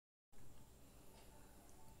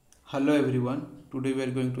Hello everyone, today we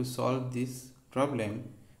are going to solve this problem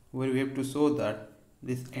where we have to show that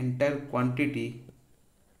this entire quantity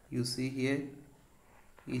you see here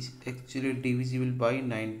is actually divisible by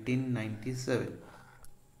 1997.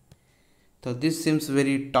 So this seems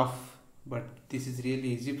very tough, but this is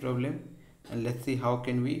really easy problem, and let's see how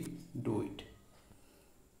can we do it.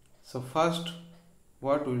 So first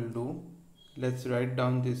what we'll do, let's write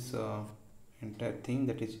down this entire thing,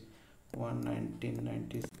 that is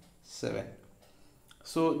 1997.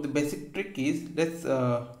 So the basic trick is, let's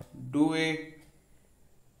do a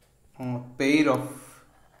pair of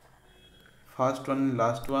first one and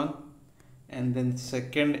last one, and then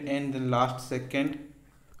second and then last second,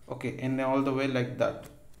 okay, and all the way like that.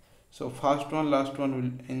 So first one last one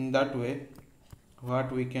will, in that way what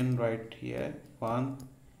we can write here,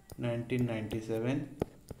 1997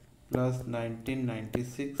 plus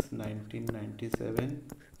 1996 1997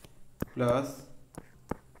 plus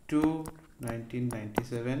 2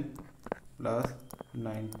 1997 plus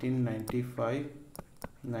 1995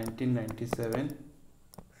 1997.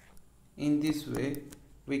 In this way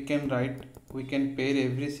we can pair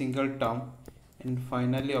every single term, and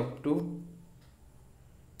finally up to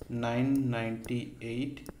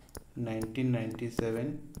 998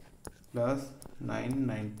 1997 plus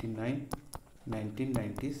 999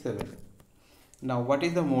 1997. Now what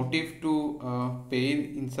is the motive to pair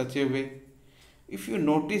in such a way? If you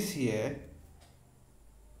notice here,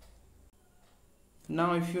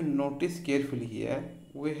 now if you notice carefully here,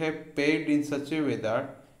 we have paired in such a way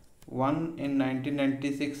that 1 in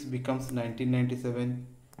 1996 becomes 1997,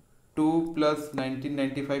 2 plus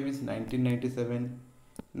 1995 is 1997,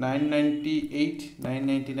 998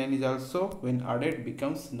 999 is also, when added,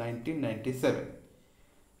 becomes 1997.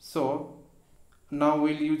 So now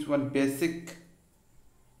we'll use one basic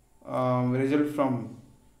result from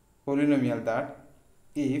polynomial, that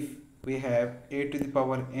if we have a to the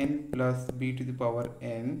power n plus b to the power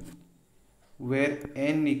n, where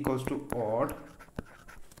n equals to odd,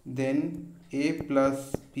 then a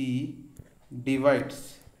plus b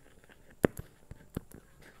divides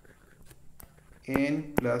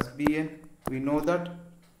n plus bn. We know that.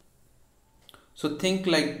 So think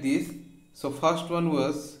like this. So first one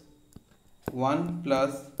was 1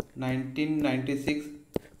 plus 1996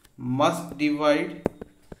 must divide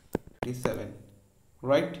 7,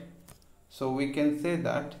 right? So we can say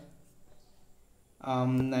that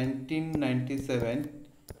 1997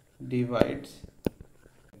 divides.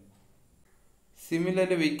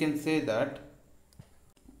 Similarly we can say that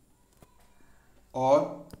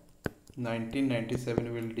or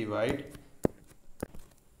 1997 will divide.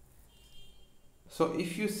 So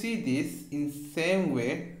if you see this in same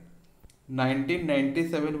way,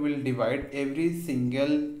 1997 will divide every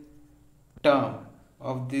single term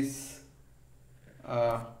of this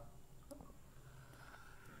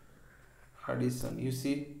addition. You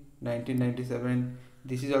see 1997,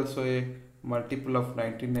 this is also a multiple of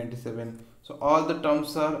 1997. So all the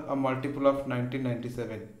terms are a multiple of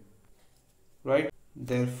 1997, right?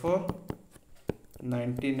 Therefore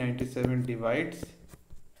 1997 divides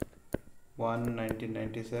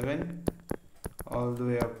 1997 all the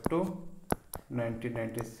way up to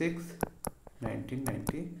 1996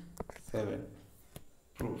 1997.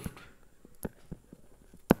 Proved.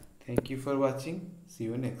 Thank you for watching. See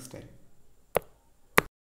you next time.